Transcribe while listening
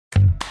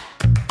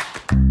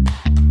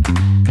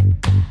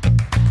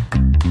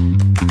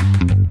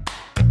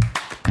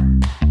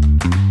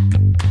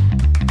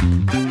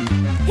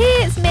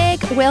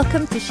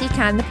welcome to She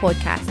Can, the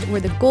podcast, where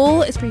the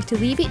goal is for you to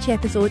leave each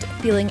episode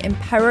feeling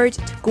empowered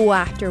to go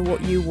after what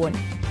you want,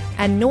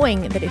 and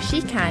knowing that if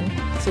she can,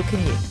 so can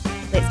you.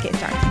 Let's get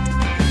started.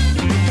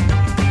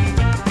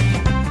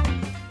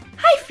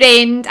 Hi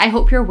friend, I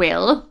hope you're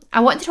well. I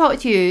want to talk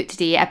to you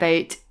today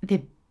about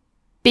the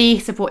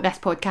base of what this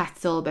podcast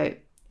is all about.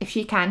 If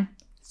she can,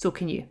 so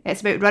can you.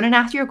 It's about running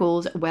after your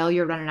goals while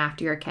you're running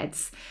after your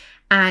kids.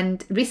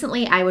 And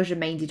recently I was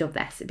reminded of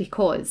this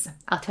because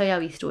I'll tell you a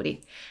wee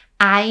story.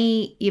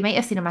 You might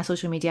have seen on my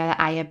social media that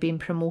I have been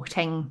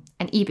promoting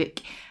an ebook,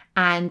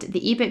 and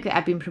the ebook that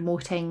I've been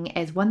promoting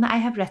is one that I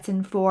have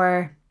written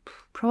for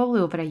probably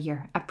over a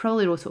year. I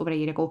probably wrote it over a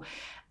year ago,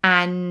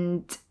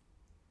 and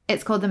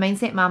it's called The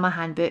Mindset Mama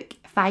Handbook: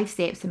 5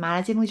 Steps to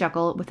Managing the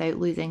Juggle Without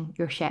Losing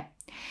Your Shit.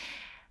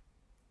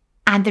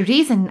 And the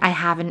reason I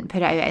haven't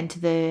put it out into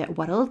the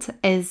world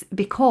is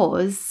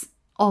because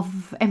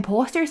of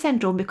imposter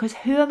syndrome, because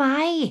who am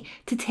I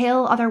to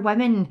tell other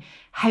women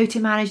how to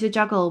manage the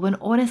juggle when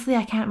honestly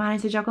I can't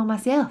manage the juggle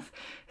myself?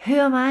 Who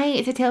am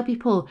I to tell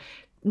people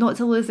not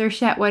to lose their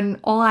shit when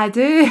all I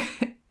do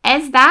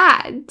is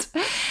that?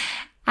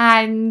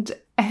 And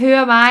who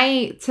am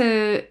I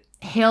to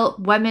help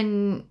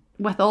women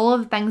with all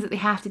of the things that they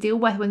have to deal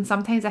with when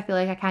sometimes I feel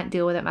like I can't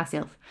deal with it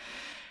myself?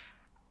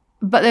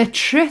 But the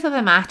truth of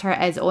the matter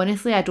is,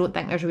 honestly, I don't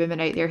think there's a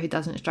woman out there who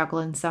doesn't struggle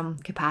in some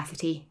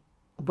capacity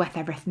with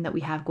everything that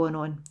we have going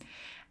on.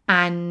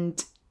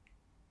 And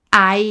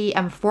I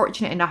am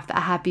fortunate enough that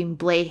I have been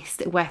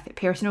blessed with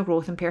personal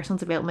growth and personal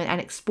development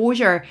and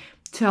exposure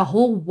to a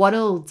whole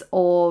world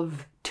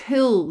of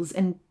tools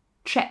and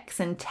tricks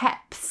and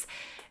tips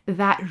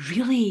that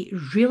really,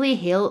 really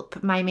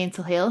help my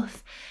mental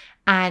health.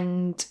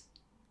 And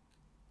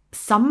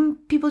some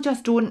people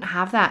just don't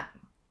have that.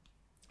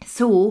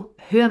 So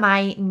who am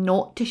I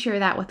not to share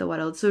that with the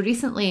world? So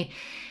recently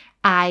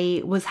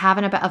I was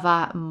having a bit of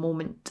a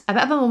moment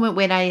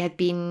when I had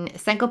been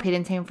single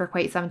parenting for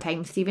quite some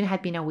time. Stephen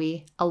had been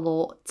away a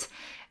lot.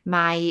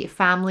 My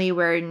family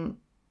weren't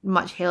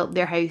much help.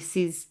 Their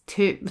houses,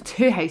 two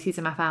houses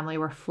in my family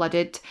were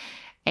flooded.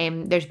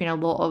 There's been a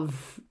lot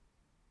of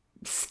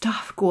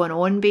stuff going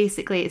on,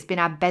 basically. It's been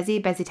a busy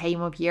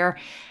time of year.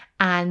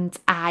 And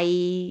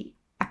I've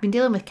been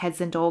dealing with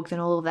kids and dogs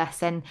and all of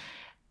this, and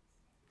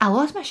I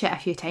lost my shit a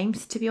few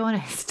times, to be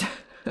honest.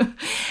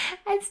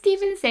 And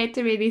Stephen said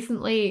to me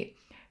recently,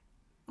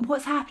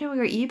 "What's happening with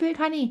your ebook,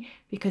 honey?"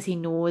 Because he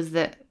knows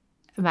that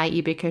my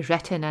ebook is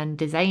written and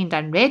designed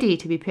and ready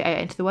to be put out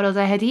into the world.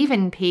 I had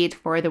even paid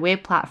for the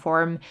web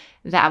platform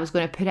that I was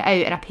going to put it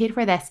out, and I paid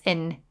for this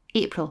in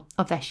April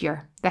of this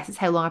year. This is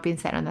how long I've been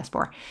sitting on this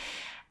for.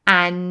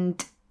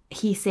 And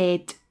he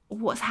said,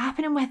 "What's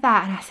happening with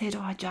that?" And I said,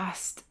 how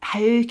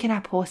can I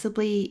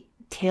possibly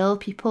tell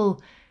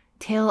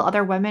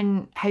other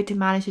women how to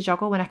manage the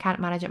juggle when I can't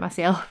manage it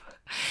myself?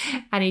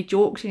 And he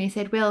joked and he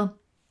said, "Well,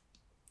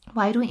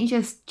 why don't you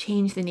just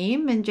change the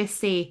name and just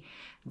say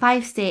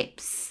 5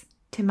 steps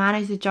to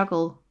manage the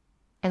juggle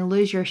and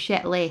lose your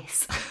shit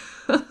less?"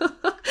 Instead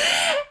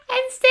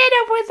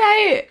of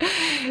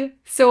without.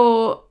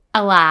 So I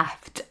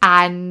laughed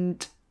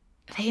and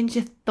then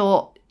just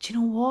thought, do you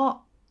know what?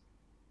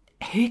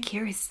 Who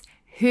cares?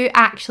 Who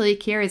actually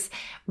cares?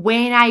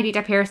 When I read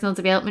a personal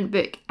development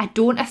book, I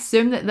don't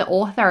assume that the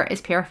author is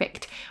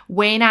perfect.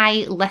 When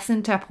I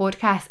listen to a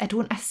podcast, I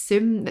don't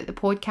assume that the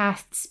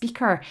podcast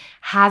speaker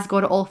has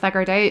got it all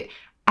figured out.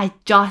 I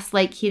just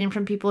like hearing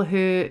from people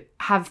who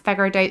have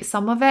figured out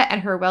some of it and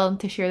who are willing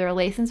to share their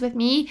lessons with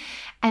me.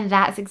 And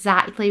that's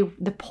exactly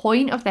the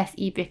point of this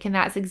ebook, and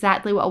that's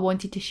exactly what I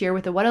wanted to share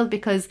with the world,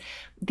 because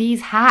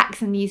these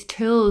hacks and these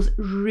tools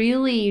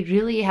really,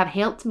 really have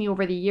helped me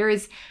over the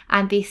years,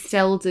 and they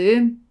still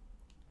do.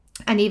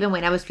 And even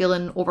when I was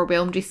feeling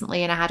overwhelmed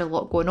recently and I had a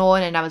lot going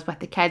on and I was with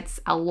the kids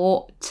a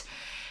lot,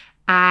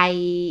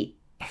 I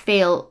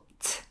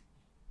felt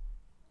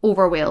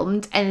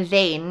overwhelmed, and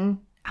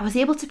then I was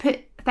able to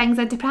put things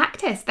into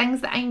practice, things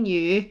that I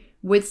knew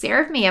would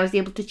serve me. I was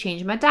able to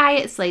change my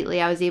diet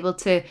slightly. I was able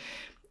to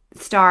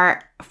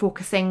start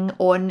focusing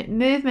on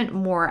movement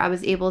more. I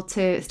was able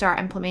to start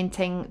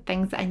implementing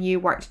things that I knew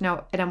worked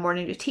in a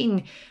morning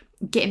routine.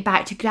 Getting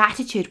back to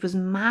gratitude was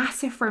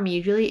massive for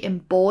me, really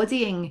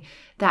embodying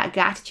that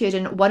gratitude.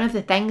 And one of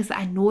the things that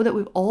I know that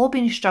we've all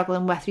been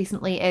struggling with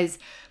recently is,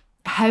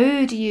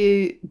 how do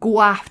you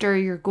go after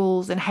your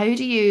goals and how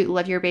do you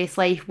live your best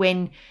life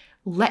when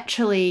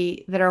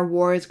literally there are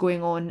wars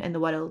going on in the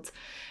world?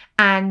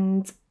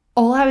 And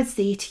all I would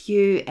say to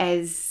you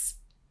is,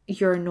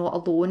 you're not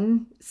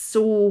alone.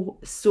 So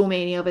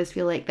many of us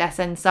feel like this.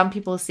 And some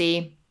people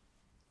say,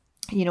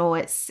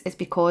 it's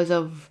because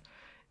of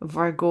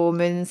Virgo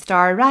moon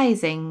star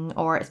rising,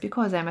 or it's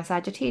because I'm a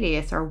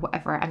Sagittarius or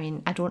whatever. I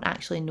mean, I don't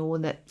actually know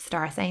that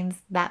star signs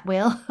that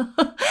well.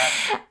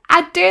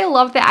 I do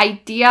love the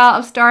idea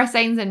of star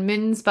signs and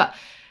moons, but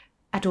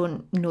I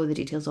don't know the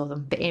details of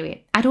them. But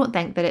anyway, I don't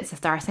think that it's a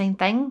star sign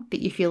thing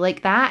that you feel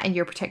like that and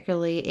you're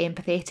particularly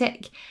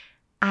empathetic.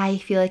 I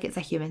feel like it's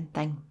a human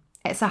thing.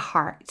 It's a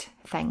heart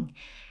thing.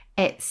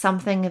 It's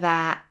something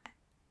that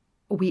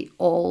we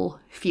all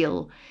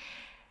feel.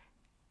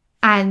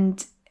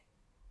 And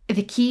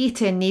the key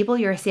to enable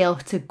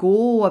yourself to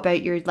go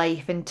about your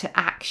life and to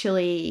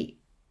actually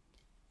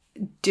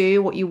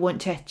do what you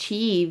want to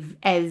achieve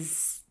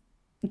is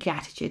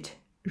gratitude.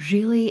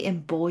 Really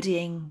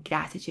embodying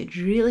gratitude,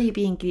 really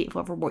being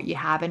grateful for what you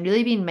have, and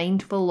really being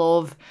mindful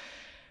of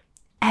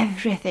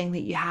everything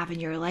that you have in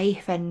your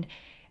life. And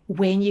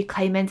when you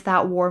climb into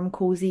that warm,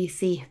 cozy,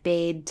 safe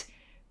bed,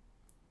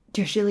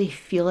 just really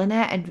feeling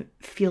it and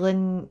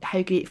feeling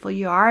how grateful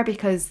you are,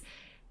 because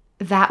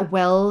that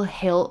will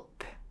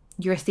help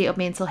your state of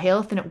mental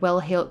health, and it will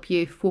help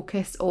you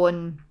focus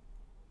on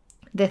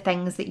the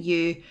things that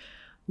you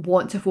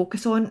want to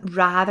focus on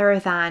rather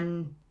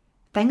than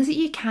things that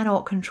you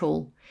cannot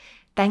control,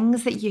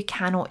 things that you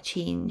cannot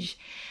change.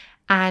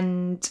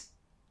 And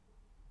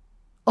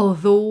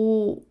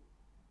although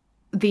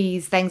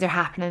these things are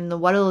happening in the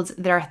world,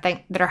 there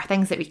are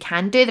things that we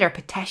can do. There are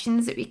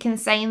petitions that we can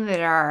sign.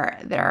 There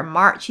are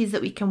marches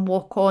that we can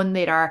walk on.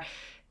 There are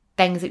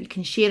things that we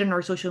can share on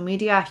our social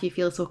media if you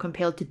feel so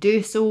compelled to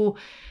do so.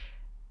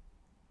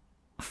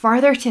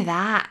 Further to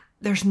that,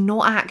 there's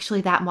not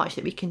actually that much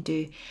that we can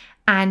do.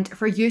 And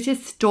for you to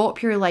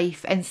stop your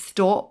life and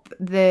stop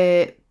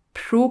the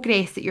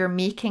progress that you're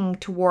making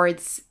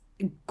towards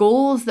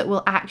goals that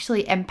will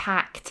actually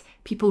impact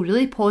people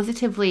really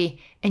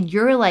positively in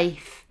your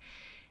life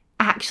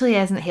actually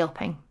isn't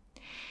helping.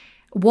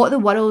 What the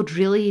world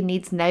really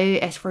needs now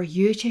is for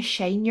you to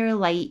shine your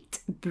light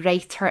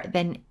brighter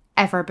than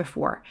ever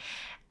before.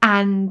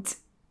 And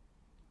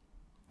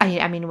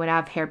I mean, when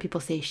I've heard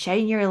people say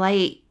shine your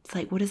light, it's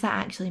like, what does that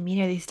actually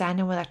mean? Are they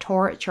standing with a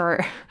torch?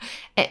 Or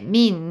it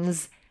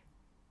means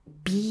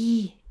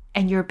be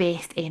in your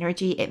best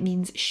energy. It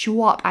means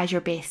show up as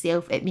your best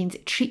self. It means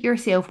treat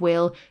yourself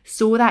well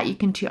so that you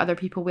can treat other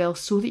people well,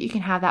 so that you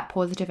can have that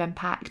positive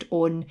impact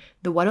on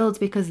the world,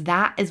 because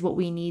that is what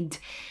we need.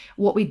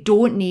 What we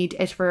don't need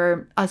is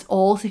for us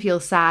all to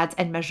feel sad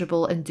and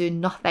miserable and do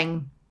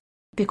nothing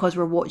because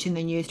we're watching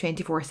the news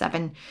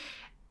 24/7.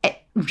 It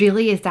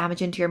really is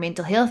damaging to your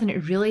mental health, and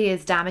it really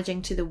is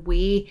damaging to the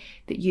way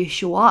that you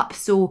show up.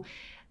 So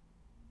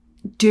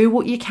do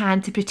what you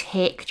can to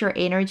protect your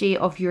energy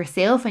of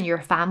yourself and your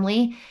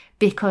family,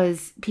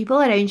 because people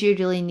around you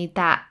really need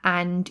that,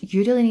 and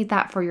you really need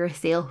that for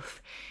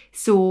yourself.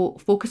 So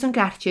focus on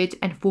gratitude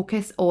and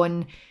focus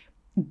on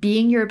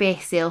being your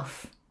best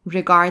self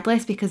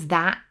regardless, because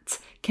that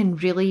can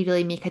really,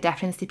 really make a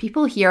difference to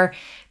people here,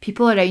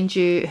 people around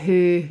you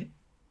who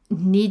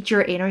need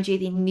your energy,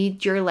 they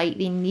need your light,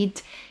 they need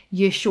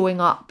you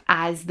showing up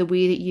as the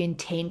way that you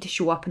intend to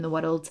show up in the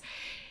world.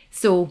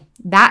 So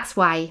that's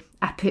why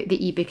I put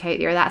the ebook out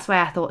there. That's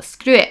why I thought,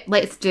 screw it,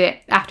 let's do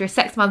it. After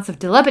 6 months of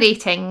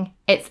deliberating,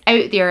 it's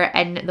out there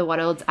in the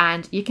world,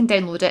 and you can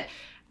download it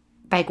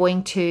by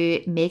going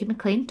to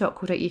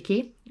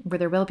meganmclean.co.uk, where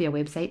there will be a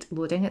website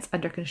loading. It's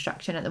under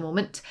construction at the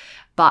moment,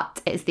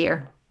 but it's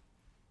there.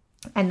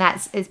 And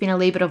it's been a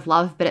labour of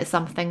love, but it's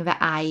something that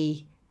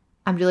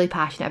I'm really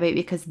passionate about,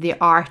 because there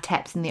are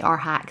tips and there are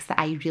hacks that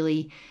I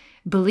really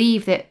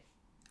believe that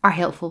are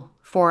helpful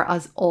for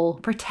us all,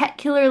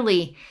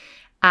 particularly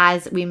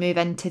as we move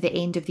into the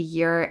end of the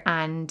year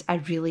and a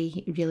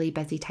really, really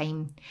busy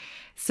time.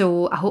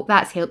 So I hope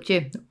that's helped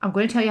you. I'm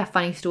going to tell you a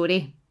funny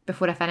story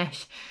before I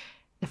finish.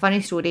 The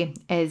funny story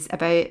is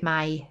about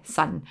my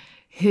son,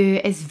 who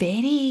is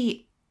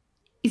he's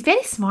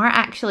very smart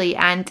actually,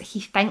 and he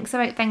thinks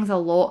about things a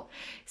lot.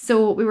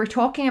 So we were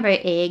talking about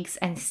eggs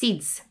and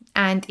seeds,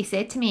 and he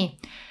said to me,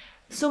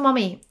 "So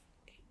mummy,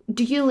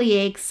 do you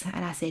lay eggs?"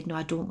 And I said, "No,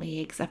 I don't lay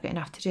eggs. I've got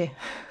enough to do."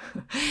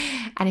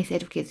 And he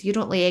said, "Okay, so you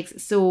don't lay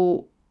eggs.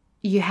 So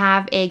you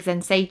have eggs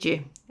inside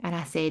you?" And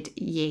I said,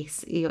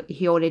 "Yes."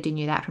 He already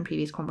knew that from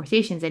previous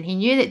conversations, and he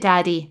knew that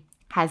Daddy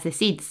has the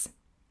seeds.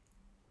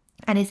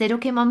 And he said,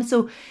 "Okay, Mum,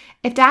 so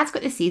if Dad's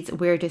got the seeds,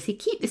 where does he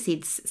keep the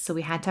seeds?" So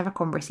we had to have a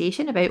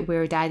conversation about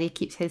where Daddy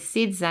keeps his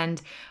seeds and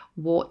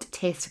what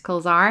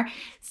testicles are.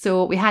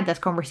 So we had this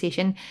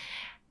conversation,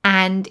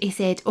 and he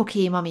said,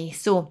 "Okay, Mummy,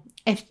 so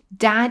if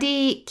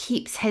Daddy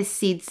keeps his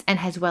seeds in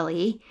his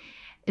willy,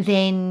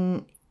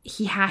 then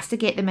he has to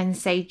get them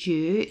inside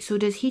you. So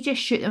does he just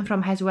shoot them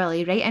from his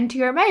willy right into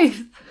your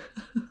mouth?"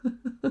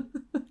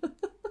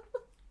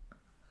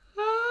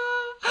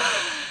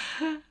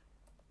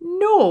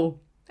 No,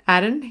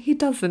 Aaron, he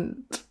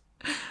doesn't.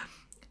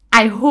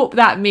 I hope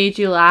that made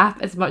you laugh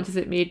as much as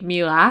it made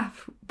me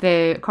laugh.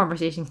 The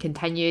conversation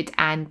continued,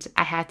 and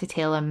I had to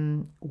tell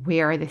him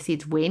where the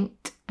seeds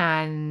went,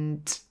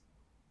 and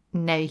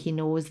now he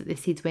knows that the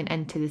seeds went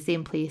into the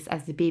same place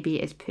as the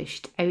baby is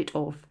pushed out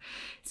of.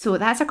 So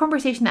that's a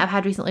conversation that I've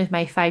had recently with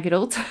my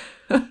 5-year-old.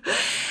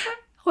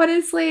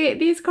 Honestly,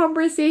 these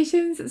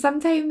conversations,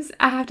 sometimes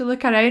I have to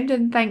look around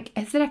and think,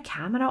 is there a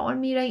camera on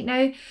me right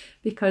now?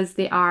 Because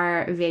they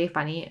are very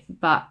funny,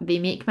 but they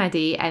make my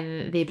day,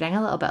 and they bring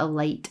a little bit of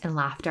light and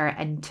laughter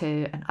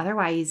into an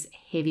otherwise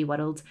heavy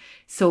world.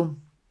 So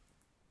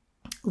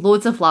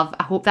loads of love.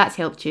 I hope that's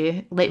helped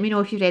you. Let me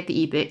know if you've read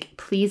the ebook.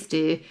 Please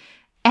do.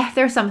 If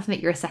there's something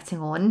that you're sitting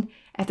on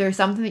if there's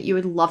something that you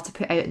would love to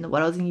put out in the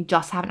world and you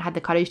just haven't had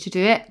the courage to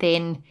do it,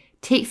 then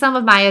take some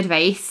of my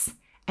advice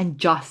and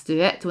just do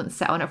it. Don't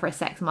sit on it for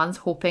 6 months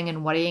hoping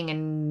and worrying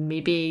and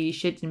maybe you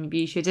should and maybe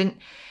you shouldn't.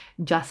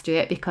 Just do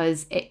it,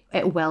 because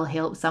it will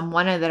help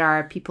someone. And there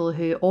are people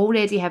who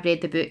already have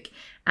read the book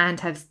and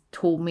have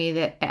told me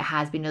that it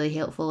has been really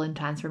helpful and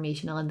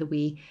transformational in the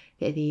way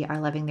that they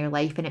are living their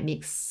life. And it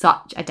makes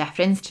such a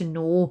difference to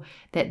know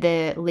that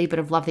the labour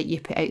of love that you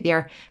put out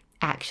there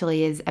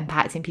actually is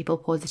impacting people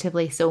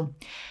positively. So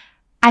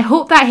I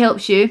hope that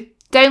helps you.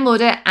 Download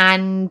it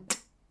and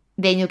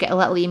then you'll get a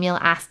little email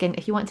asking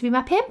if you want to be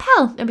my pen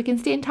pal, and we can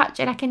stay in touch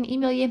and I can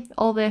email you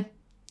all the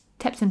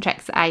tips and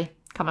tricks that I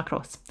come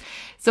across.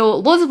 So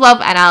loads of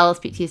love, and I'll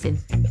speak to you soon.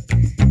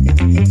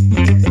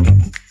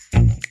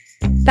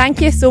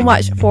 Thank you so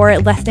much for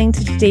listening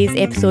to today's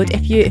episode.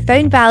 If you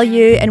found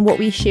value in what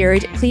we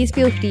shared, please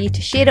feel free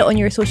to share it on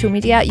your social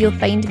media. You'll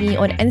find me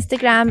on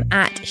Instagram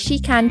at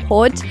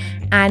SheCanPod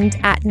and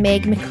at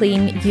Meg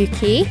McLean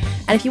UK.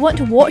 And if you want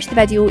to watch the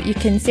video, you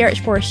can search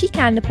for She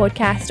Can the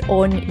podcast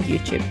on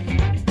YouTube.